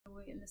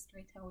we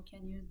illustrate how we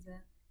can use the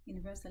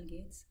universal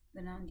gates,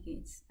 the NAND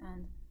gates,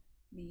 and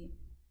the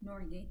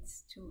NOR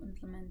gates to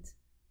implement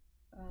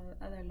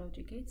other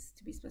logic gates.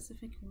 To be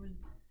specific, we will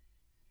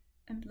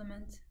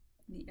implement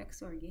the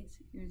XOR gate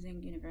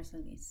using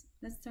universal gates.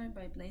 Let's start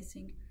by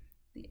placing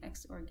the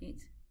XOR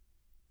gate,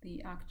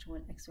 the actual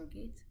XOR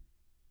gate,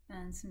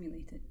 and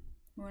simulate it.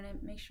 We want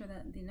to make sure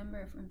that the number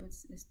of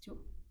inputs is 2,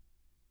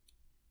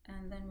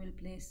 and then we'll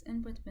place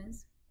input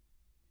pins.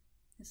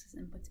 This is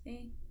input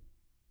A.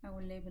 I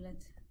will label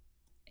it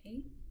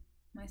A.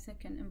 My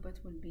second input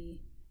will be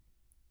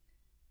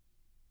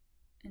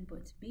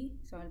input B,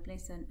 so I'll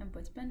place an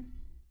input pin,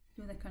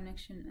 do the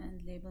connection,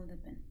 and label the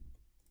pin.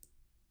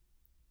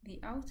 The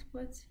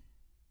output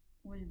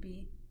will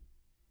be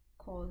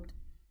called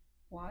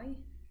Y,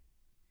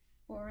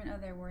 or in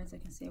other words I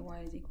can say Y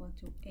is equal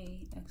to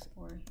A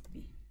XOR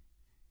B.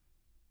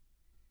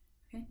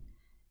 Okay.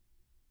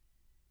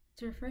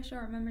 To refresh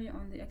our memory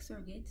on the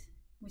XOR gate,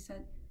 we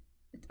said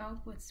it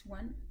outputs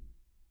 1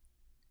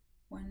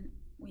 when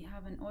we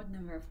have an odd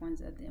number of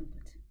 1s at the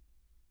input.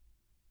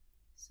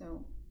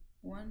 So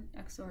 1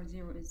 XOR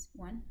 0 is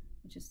 1,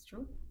 which is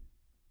true.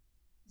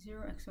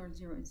 0 XOR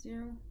 0 is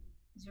 0.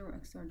 0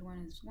 XORed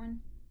 1 is 1.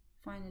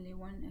 Finally,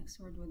 1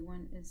 XORed with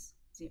 1 is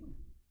 0.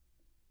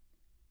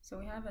 So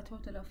we have a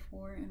total of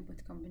 4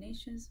 input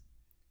combinations,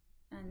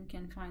 and we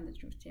can find the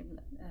truth table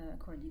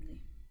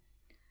accordingly.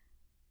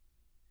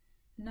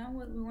 Now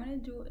what we want to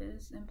do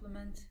is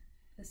implement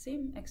the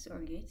same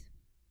XOR gate,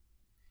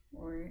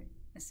 or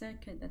a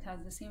circuit that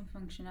has the same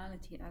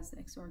functionality as the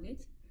XOR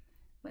gate,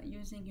 but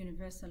using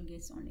universal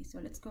gates only. So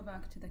let's go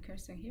back to the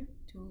cursor here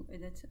to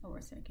edit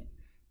our circuit.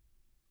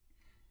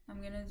 I'm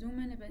going to zoom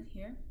in a bit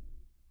here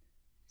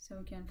so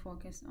we can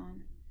focus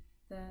on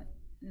the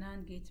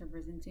NAND gate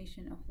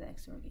representation of the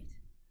XOR gate.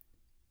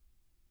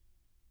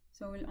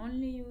 So we'll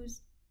only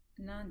use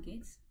NAND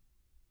gates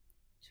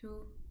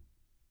to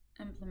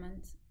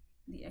implement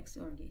the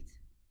XOR gate.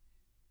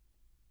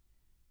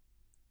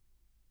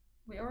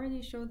 We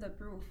already showed the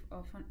proof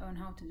on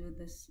how to do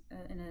this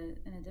in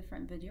a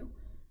different video,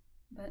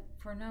 but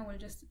for now we'll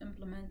just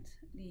implement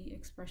the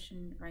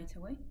expression right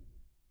away.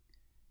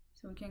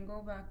 So we can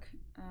go back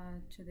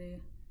to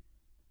the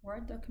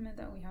Word document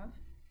that we have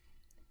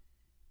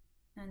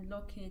and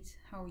locate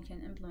how we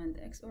can implement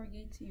the XOR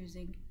gate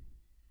using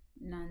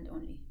NAND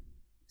only.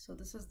 So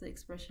this is the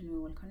expression we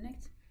will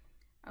connect.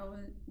 I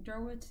will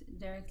draw it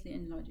directly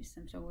in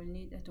Logisim, so we'll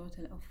need a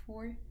total of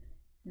 4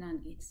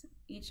 NAND gates.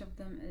 Each of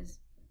them is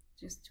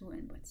just 2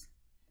 inputs.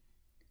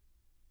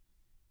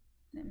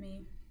 Let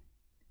me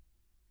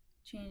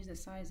change the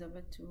size of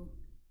it to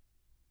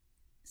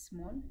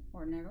small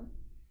or narrow,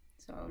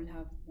 so I will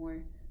have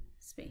more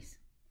space.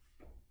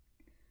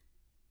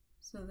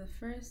 So the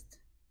first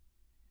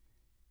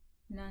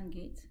NAND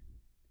gate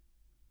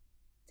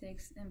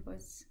takes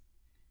inputs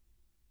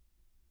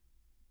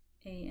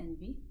A and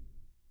B,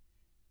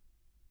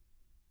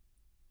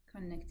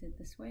 connected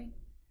this way.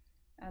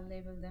 I'll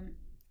label them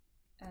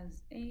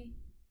as A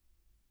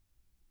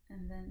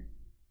and then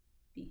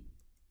B.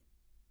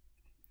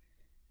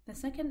 The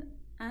second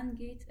NAND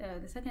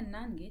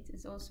gate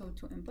is also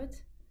 2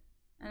 input,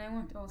 and I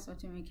want also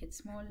to make it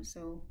small,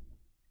 so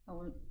I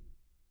will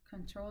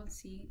Control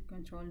C,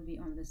 Control V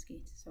on this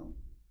gate. So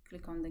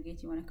click on the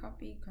gate you want to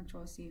copy,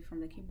 Control C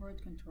from the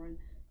keyboard, Control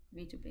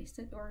V to paste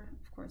it, or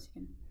of course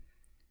you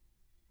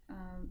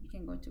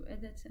can go to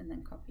Edit and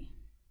then Copy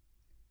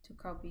to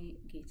copy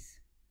gates.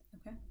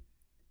 Okay.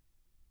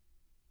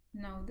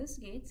 Now this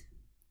gate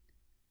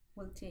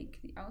will take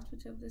the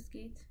output of this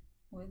gate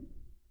with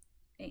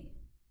A.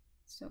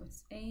 So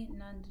it's A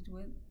NANDed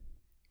with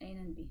A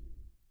and B.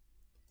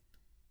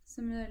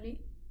 Similarly,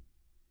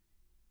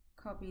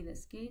 copy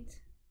this gate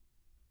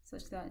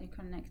such that you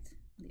connect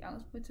the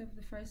output of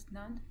the first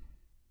NAND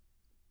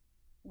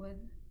with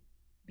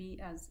B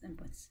as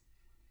inputs.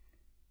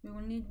 We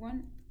will need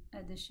one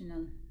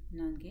additional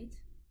NAND gate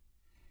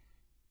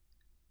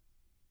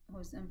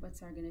whose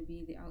inputs are going to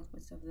be the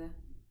outputs of the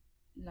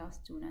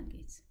last 2 NAND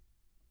gates.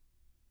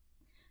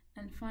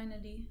 And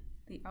finally,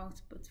 the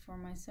output for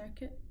my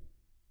circuit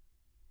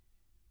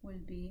will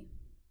be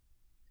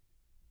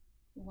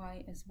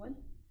Y as well,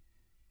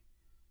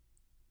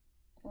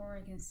 or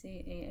I can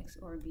say A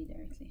XOR B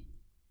directly.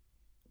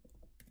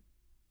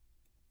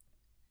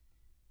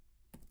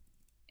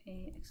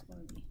 A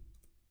XOR B.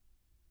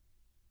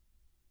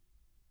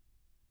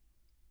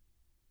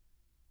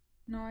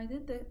 Now I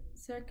did the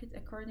circuit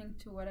according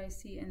to what I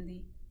see in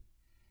the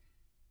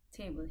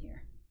table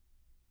here.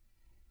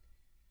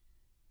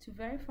 To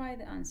verify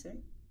the answer,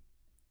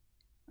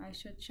 I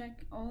should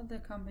check all the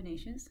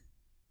combinations,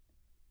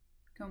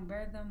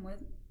 compare them with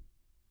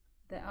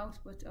the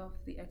output of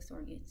the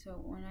XOR gate. So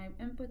when I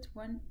input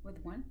 1 with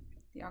 1,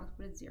 the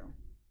output is 0.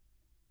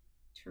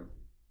 True.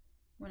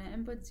 When I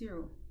input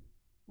 0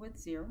 with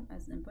 0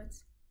 as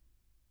inputs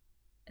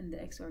in the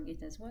XOR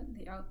gate as well,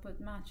 the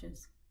output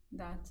matches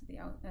that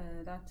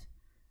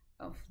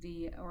of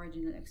the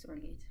original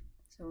XOR gate.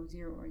 So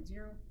 0 or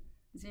 0,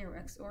 0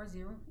 XOR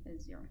 0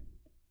 is 0.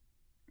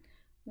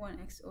 1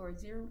 XOR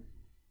 0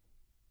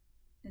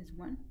 is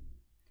 1,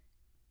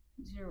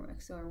 0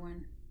 XOR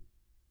 1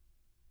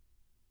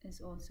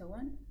 is also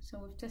 1. So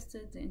we've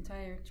tested the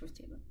entire truth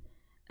table.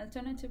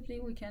 Alternatively,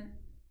 we can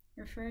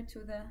refer to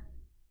the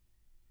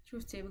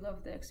truth table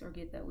of the XOR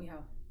gate that we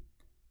have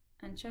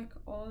and check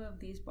all of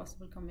these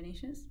possible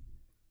combinations,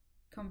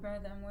 compare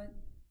them with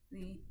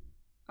the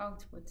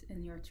output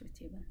in your truth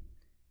table.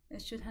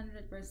 It should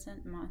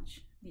 100%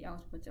 match the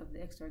output of the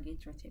XOR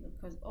gate truth table,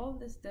 because all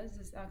this does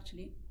is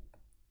actually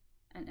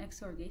an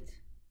XOR gate,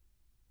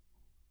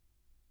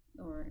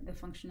 or the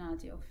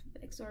functionality of the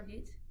XOR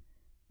gate,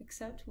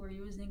 except we're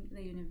using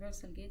the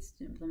universal gates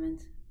to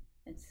implement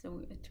it.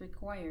 So it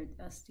required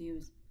us to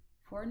use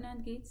 4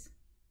 NAND gates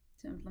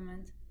to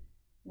implement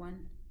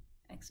 1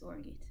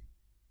 XOR gate.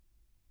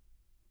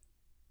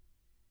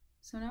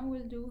 So now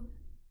we'll do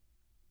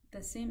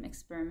the same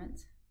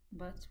experiment,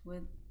 but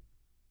with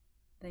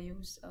the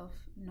use of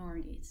NOR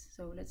gates.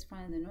 So let's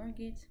find the NOR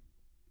gate,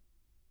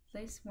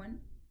 place 1,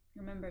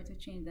 remember to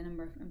change the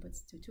number of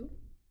inputs to 2. You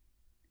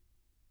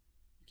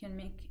can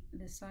make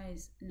the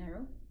size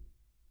narrow,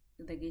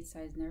 the gate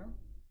size narrow,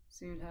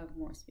 so you'll have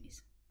more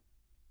space.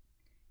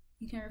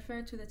 You can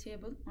refer to the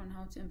table on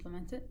how to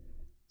implement it.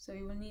 So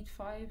you will need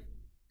 5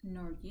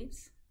 NOR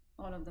gates.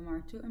 All of them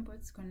are 2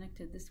 inputs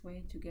connected this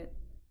way to get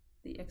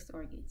the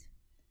XOR gate.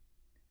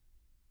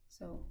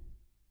 So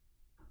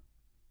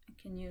I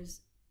can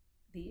use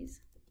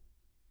these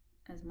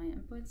as my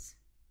inputs.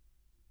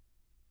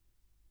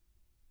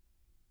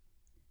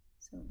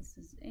 So this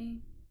is A,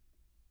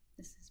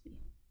 this is B.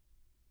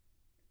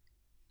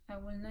 I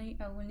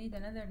will need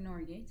another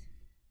NOR gate.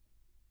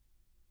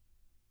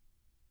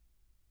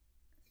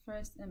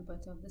 First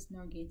input of this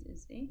NOR gate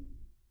is A.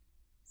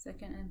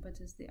 Second input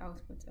is the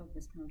output of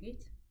this NOR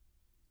gate.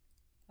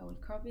 I will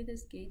copy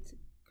this gate,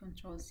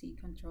 Ctrl+C,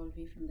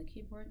 Ctrl+V from the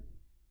keyboard.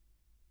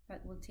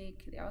 That will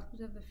take the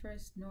output of the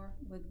first NOR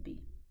with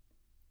B.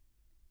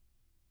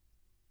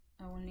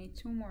 I will need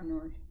 2 more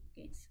NOR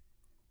gates.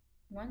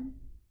 One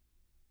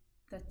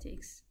that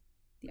takes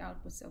the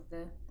outputs of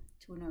the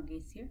 2 NOR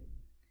gates here.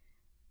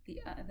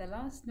 The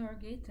last NOR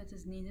gate that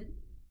is needed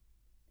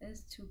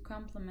is to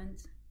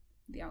complement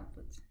the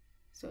output.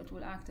 So it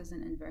will act as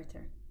an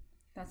inverter.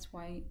 That's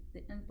why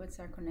the inputs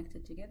are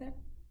connected together.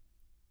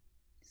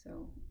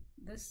 So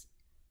this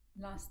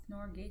last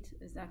NOR gate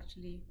is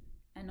actually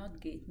a NOT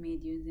gate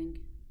made using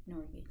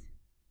NOR gate.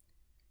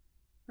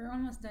 We're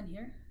almost done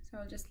here, so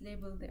I'll just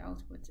label the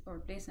output or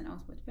place an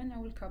output pin. I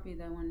will copy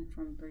the one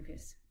from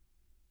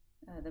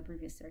the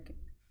previous circuit.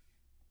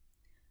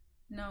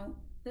 Now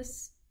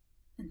this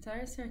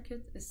entire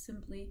circuit is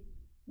simply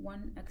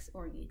 1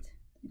 XOR gate.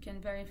 You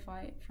can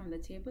verify from the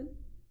table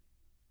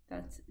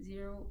that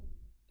 0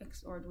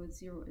 XORed with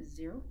 0 is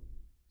 0.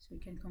 So you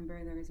can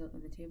compare the result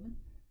of the table.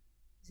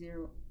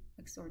 0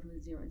 XORed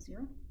with 0 is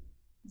 0.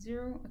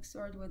 0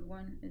 XORed with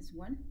 1 is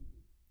 1.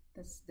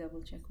 Let's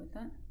double check with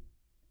that.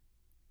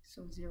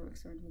 So 0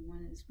 XORed with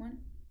 1 is 1.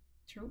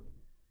 True.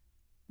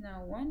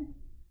 Now 1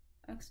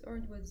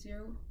 XORed with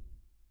 0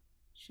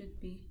 should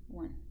be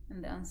 1.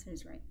 And the answer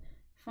is right.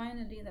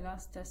 Finally, the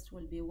last test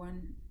will be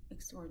 1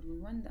 XORed with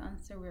 1. The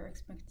answer we're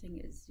expecting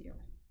is 0.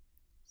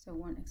 So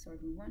 1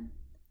 XORed with 1.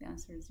 The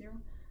answer is 0.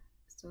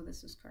 So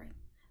this is correct.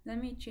 Let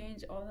me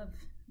change all of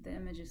the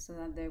images so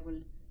that they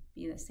will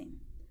be the same.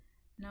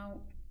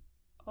 Now,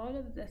 all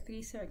of the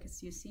 3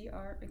 circuits you see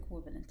are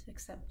equivalent,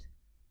 except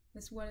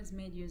this one is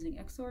made using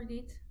XOR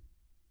gate.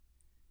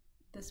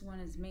 This one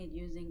is made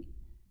using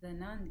the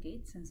NAND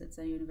gate, since it's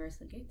a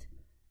universal gate.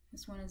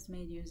 This one is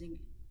made using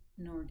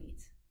NOR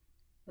gate.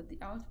 But the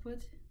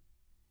output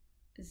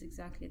is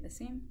exactly the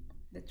same.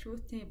 The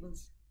truth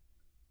tables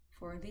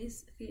for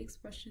these 3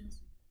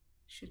 expressions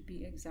should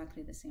be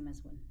exactly the same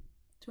as well.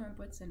 2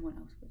 inputs and 1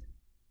 output.